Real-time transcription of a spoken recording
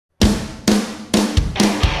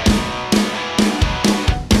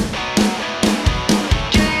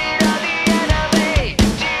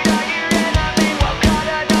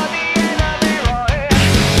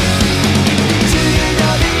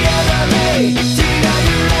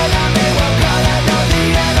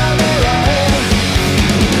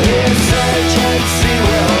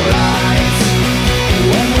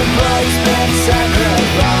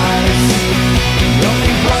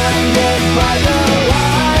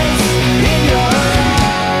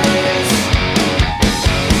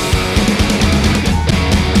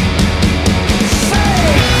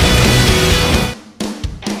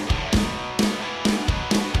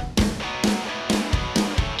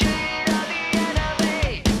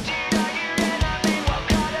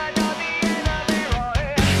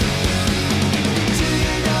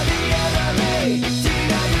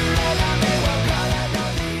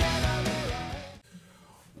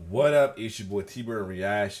it's your boy T-Bird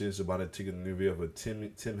Reactions. About to take a new video of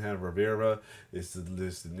Tim Han Rivera. It's the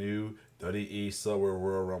new WWE Subway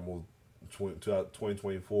Royal Rumble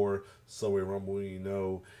 2024 Subway Rumble. You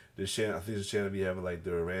know, this channel, I think this channel be having like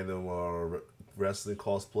the random wrestling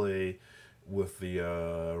cosplay with the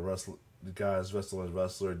the guys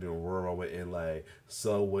wrestler doing Royal Rumble in like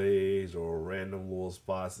subways or random little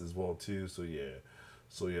spots as well too. So yeah.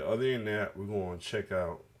 Other than that, we're going to check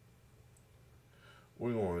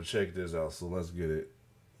this out. So let's get it.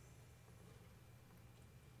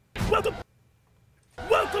 Welcome,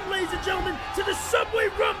 ladies and gentlemen, to the Subway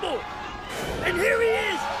Rumble. And here he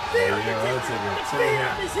is, the Undertaker. The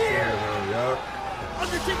Phenom is here.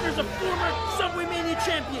 Undertaker's a former Subway Mania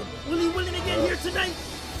champion. Will he win it again here tonight?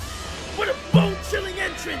 What a bone-chilling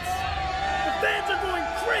entrance. The fans are going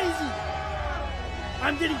crazy.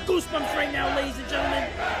 I'm getting goosebumps right now, ladies and gentlemen.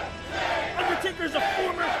 Undertaker's a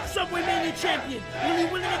former Subway Mania champion. Will he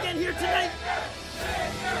win it again here tonight?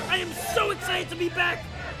 I am so excited to be back.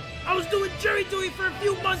 I was doing Jerry Dewey for a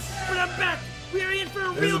few months, but I'm back. We are in for a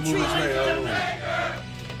real treat, ladies and gentlemen.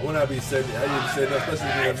 I would not be saying that. I didn't say that, especially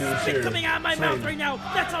when I'm doing coming out of my mouth right now.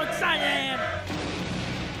 That's how excited I am.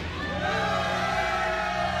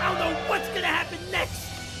 I don't know what's gonna happen next.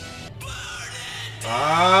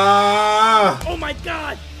 Oh my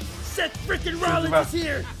God! Seth frickin' Rollins is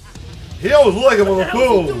here. He always look like him on the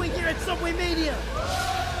pool. What is he doing here at Subway Mania?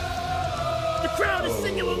 The crowd is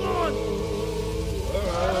singing along.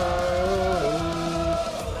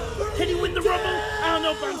 Can he win the Rumble? I don't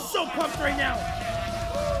know, but I'm so pumped right now.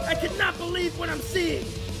 I cannot believe what I'm seeing.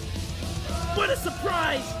 What a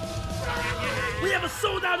surprise! We have a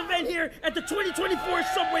sold-out event here at the 2024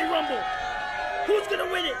 Subway Rumble. Who's gonna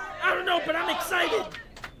win it? I don't know, but I'm excited.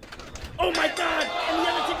 Oh my God! And the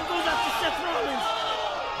Undertaker goes out to Seth Rollins.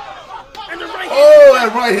 And the right hand. Oh,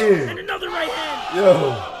 that right hand. And another right hand.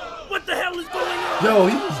 Yo. What the hell is going on? Yo,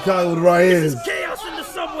 he's got with the right hand. This is chaos in the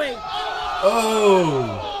Subway.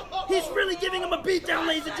 Oh. He's really giving him a beatdown,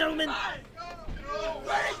 ladies and gentlemen. Oh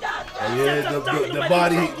yeah, the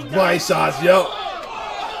body shots, yo.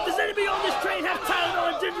 Does anybody on this train have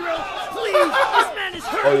Tylenol and ginger ale? Please, this man is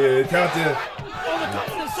hurt. Oh yeah, count there. All the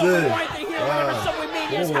cops in the Subway right there here whenever Subway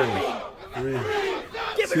Mania is happening. 3,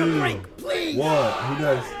 Give it a break, please. 1. Who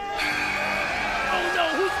does? Oh no,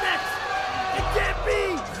 who's next? It can't be.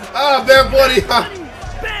 Ah, Bad Bunny.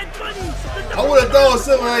 Bad Bunny. I would have thought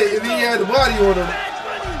something like if he had the body on him.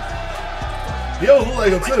 He don't look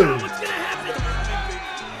like him too. God, what's gonna happen?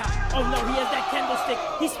 Oh no, he has that candlestick.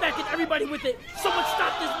 He's smacking everybody with it. Someone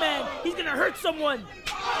stop this man. He's gonna hurt someone.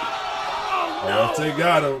 Oh no. They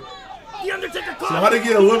got him. The Undertaker called. So how they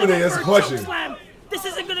get eliminated? That's the question. Slam. This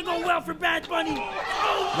isn't gonna go well for Bad Bunny.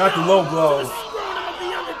 Oh, not the low blow. To the scrotum of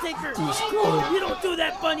the Undertaker. To the scrotum. You don't do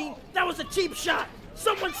that, Bunny. That was a cheap shot.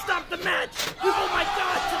 Someone stop the match. Oh my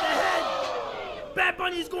God, to the head. Bad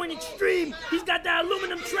Bunny is going extreme. He's got that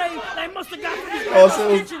aluminum tray that I must have got from his grandma's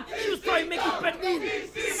kitchen. She was probably making pernil.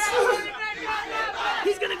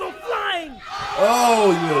 He's gonna go flying.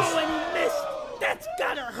 Oh yes. Oh, and he missed. That's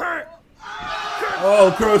gotta hurt.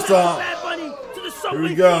 Curse stomp. Bad Bunny to the Subway Here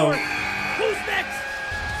we go. floor. Who's next?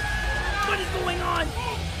 What is going on?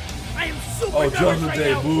 I am super nervous right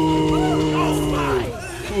now. Oh my.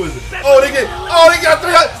 Who is it?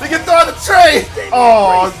 They get thrown on the tray.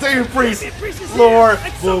 Oh, David Priest. Lord. They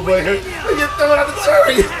get thrown on the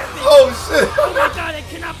tray. Oh shit. Oh my God, I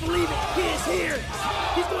cannot believe it. He is here.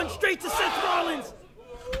 He's going straight to Seth Rollins.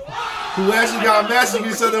 Who actually got matching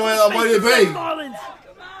each other on Money to Pay.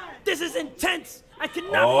 This is intense. I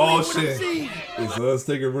cannot believe what I'm seeing. It's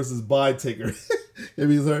Undertaker versus Body Taker. It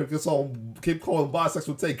means keep calling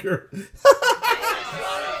bisexual Taker.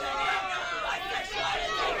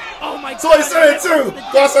 Oh my God. So he said it too.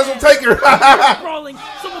 Bisexual Taker. Crawling.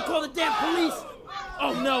 Someone call the damn police.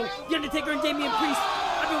 Oh no. The Undertaker and Damian Priest.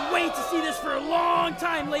 I've been waiting to see this for a long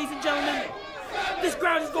time, ladies and gentlemen. This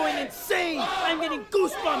crowd is going insane. I'm getting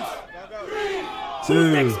goosebumps.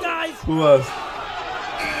 Who's next, guys? Who else?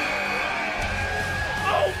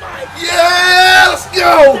 Oh my God. Yeah, let's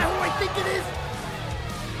go. Is that who I think it is?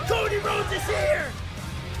 Cody Rhodes is here.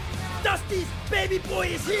 Dusty's baby boy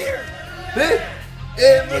is here.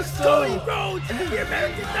 It's Cody Rhodes, the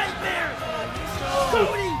American Nightmare.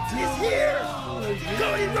 Cody is here.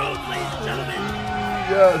 Cody Rhodes, ladies and gentlemen.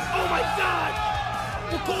 Yes. Oh my God.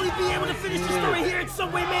 Will Cody be able to finish the story here at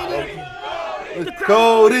Subway Mania?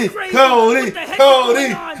 Cody. I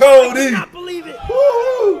cannot believe it.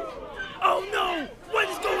 Woo. Oh no. What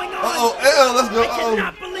is going on? Let's go. I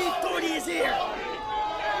cannot believe Cody is here.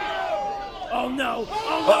 Oh no.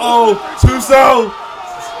 Tuso.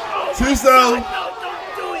 No, don't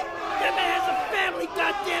do it. That man has a family,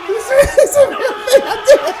 goddammit.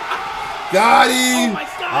 Got him. Oh my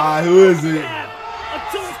God. Alright, who is it? A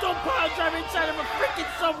tombstone pile driver inside of a freaking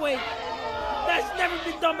Subway. That's never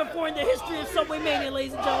been done before in the history of Subway Mania,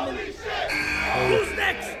 ladies and gentlemen. Who's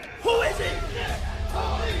next? Who is it?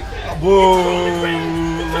 Boom. Roman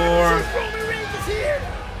Reigns is here.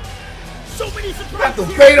 So many surprises. Got the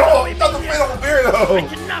fatal beard though. I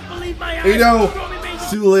cannot believe my eyes. You know, Roman Reigns is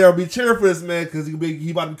see later. Be cheering for this man because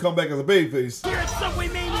he about to come back as a babyface. here at Subway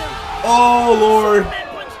Mania. Oh Lord. Man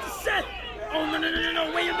punched to Seth. Oh no!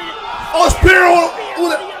 Wait a minute. Oh, Spear on.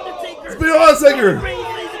 Spear on Undertaker. Roman Reigns,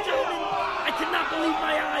 ladies and gentlemen. I cannot believe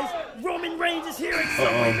my eyes. Roman Reigns is here at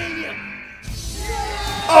Subway Mania.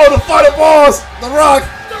 Oh, the final boss, The Rock.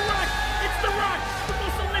 The Rock. It's The Rock, the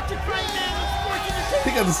most electrifying man on sports entertainment.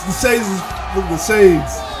 He got the shades. Look at the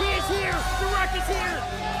shades. He is here. The Rock is here.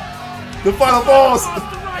 The final boss. The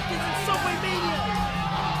Rock is in Subway Mania.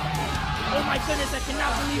 Oh my goodness, I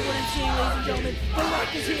cannot believe what I'm seeing, ladies and gentlemen. The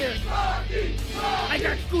Rock is here. I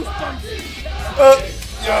got goosebumps. Ladies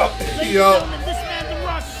and gentlemen, this man, The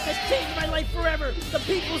Rock, has changed my life forever. The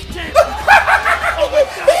people's champ. Oh my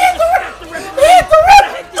God, he just smacked the referee. What the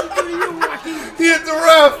heck did he do to you, Rocky? He hit the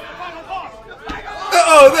ref.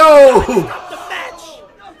 Oh no. Stop the match.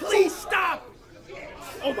 Please stop.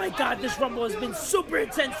 Oh my God, this Rumble has been super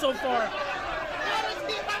intense so far.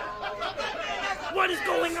 What is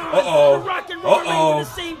going on? The Rock and Roman Reigns in the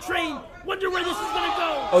same train. Wonder where this is gonna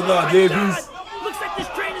go. Oh no, my Dave. God. Looks like this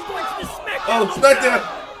train is going to the SmackDown. Oh, SmackDown.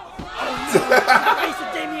 Oh no, the face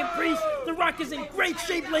of Damian Priest. The Rock is in great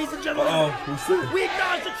shape, ladies and gentlemen. We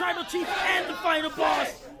acknowledge the Tribal Chief and the final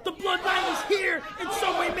boss. The Bloodline is here in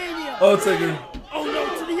Subway Mania. Undertaker. Oh no,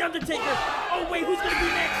 to the Undertaker. Oh wait, who's gonna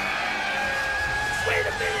be next? Wait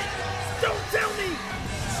a minute. Don't tell me.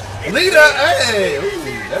 Lita, hey.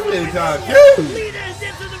 Ooh, that really kind of cute. Lita has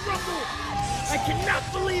entered the Rumble. I cannot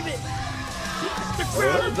believe it. The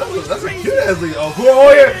crowd is going That's a crazy. cute ass Lita.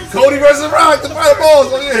 Oh yeah. Cody versus Rock. The final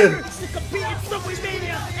boss. Oh yeah. To compete in Subway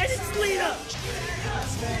Mania, and it's Lita.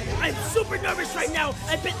 I'm super nervous right now.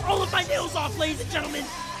 I bit all of my nails off, ladies and gentlemen.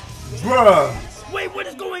 Bruh. Wait, what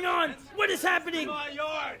is going on? What is happening?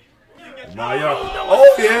 Maya. no,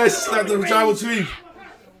 Oh yeah, she slapped the Tribal Chief.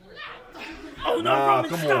 Oh no, Nah, Roman,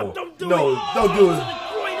 come stop. on. Don't do No, it. don't do it. To the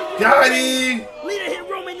groin of Got Roman him. Reigns. Lita hit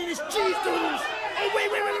Roman in his cheese doodles. Oh,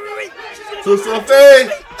 wait. She's gonna To go some for fade.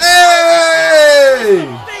 the Hey.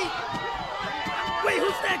 fade. Wait,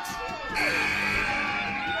 who's next?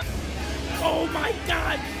 Oh my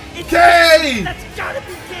God. It's Kane. That's gotta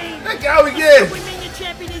be Kane. That guy we get. Subway Mania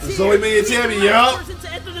champion is here. Subway Mania champion, yup. Person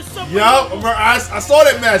to enter the Subway Yup. Rumble. I saw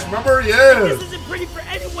that match. Remember? Yeah. This isn't pretty for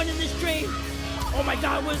anyone in this train. Oh my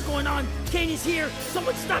God, what is going on? Kane is here.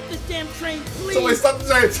 Someone stop this damn train, please. Somebody stop the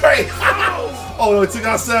damn train. Ow. Oh no, he took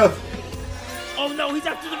out Seth. Oh no, he's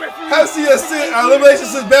after the referee. How see a elimination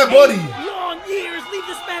since Bad Bunny? Long years, leave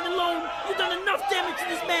this man alone. You've done enough damage to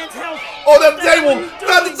this man's health. Oh, that table!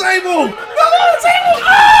 Not the table! No, the table!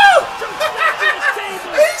 Oh!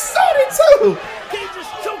 He sold it too! Kane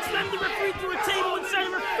just chokeslammed the referee through a table inside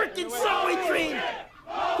of a freaking Subway train.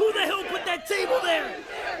 Who the hell put that table there?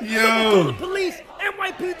 Yo! The police,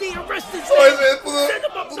 NYPD, arrest this Oh, man. is it Send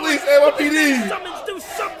him up police, north. NYPD? Summons, do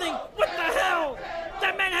something. What the hell?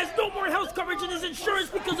 That man has no more health coverage in his insurance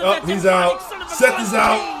because of Oh, that he's demonic out. son of a Seth gun is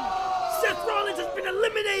out. Kane. Seth Rollins has been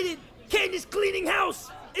eliminated. Kane is cleaning house.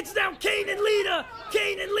 It's now Kane and Lita.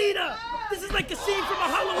 Kane and Lita. This is like a scene from a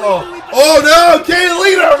Halloween movie. Oh no, Kane and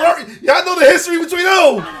Lita! Y'all know the history between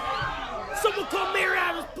them! Someone call Mayor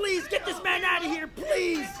Adams, please. Get this man out of here,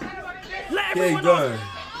 please. Let Kane everyone done.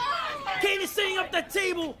 off. Kane is setting up that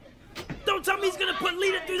table. Don't tell me he's gonna put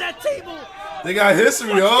Lita through that table. They got history.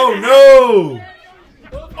 What's Oh gonna no!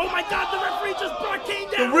 Oh my God, the referee just brought Kane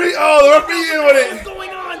down. The referee in with What's it! going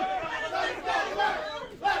on?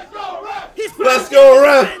 Let's go,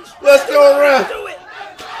 ref! Let's go, ref! Do it.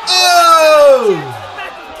 Oh!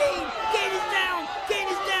 Back of Kane. Kane is down. Kane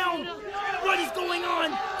is down. What is going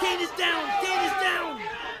on? Kane is down. Kane is down.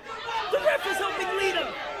 The ref is helping Lita.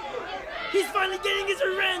 He's finally getting his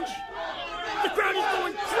revenge. The crowd is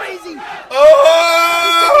going crazy.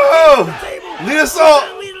 Oh! Lita saw.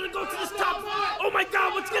 Lita to go to this top. Oh my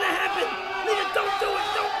God, what's gonna happen? Lita, don't do it.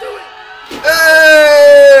 Don't do it.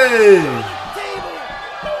 Hey! Table.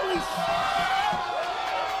 Holy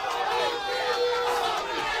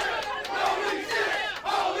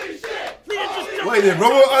Wait, did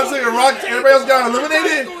Roman Undertaker Rock? Everybody else got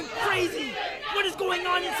eliminated? Going crazy. What is going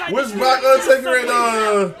on inside? Where's Rock Undertaker and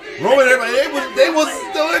Roman? Everybody, they wasn't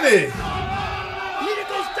still in it. Lita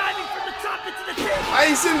goes diving from the top into the table. I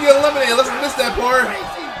ain't seen him get eliminated. Let's miss that part.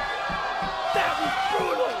 Crazy. That was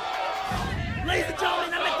brutal. Ladies and gentlemen,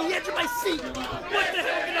 I'm at the edge of my see. What the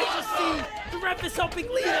hell can I just see? The ref is helping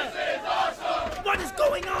Lita. What is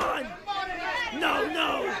going on? No.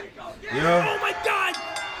 Yeah. Oh my God.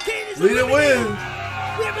 Kane is Lita eliminated. wins.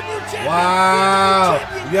 We have a new champion. Wow.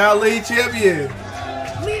 We You got a lead champion.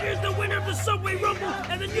 Lita's the winner of the Subway Rumble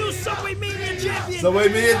and the new Subway Mania champion. Subway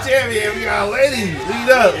Mania champion. We got a lady.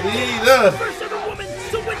 Lita. The first ever woman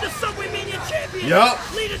to win the Subway Mania champion. Yup.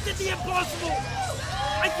 Lita did the impossible.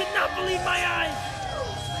 I cannot believe my eyes.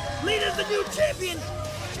 Lita's the new champion.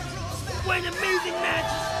 What an amazing match.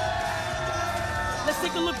 Let's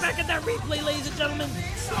take a look back at that replay, ladies and gentlemen.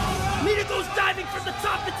 Lita goes diving from the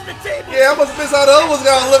top into the table. Yeah, I must have missed how the other ones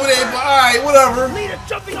got eliminated, but alright, whatever. Lita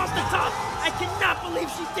jumping off the top. I cannot believe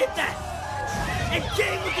she did that. And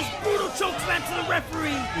Kane with this brutal choke slam to the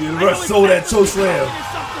referee. Yeah, the ref sold that choke slam.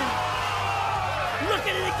 Look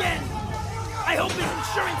at it again. I hope his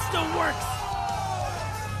insurance still works.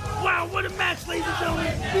 Wow, what a match, ladies and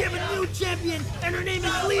gentlemen. We have a new champion, and her name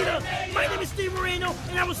is Lita. My name is Steve Moreno,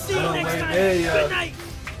 and I will see you next time. Good night.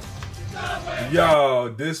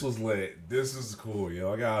 Yo, this was lit. This is cool,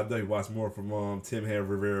 yo. I gotta definitely watch more from Tim Han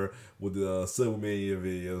Rivera with the Civil Mania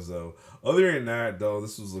videos, though. Other than that, though,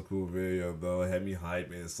 this was a cool video, though. It had me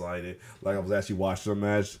hyped and excited, like I was actually watching the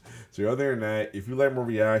match. So, other than that, if you like more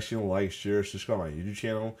reaction, like, share, subscribe to my YouTube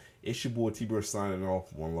channel. It's your boy T-Bird signing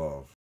off. One love.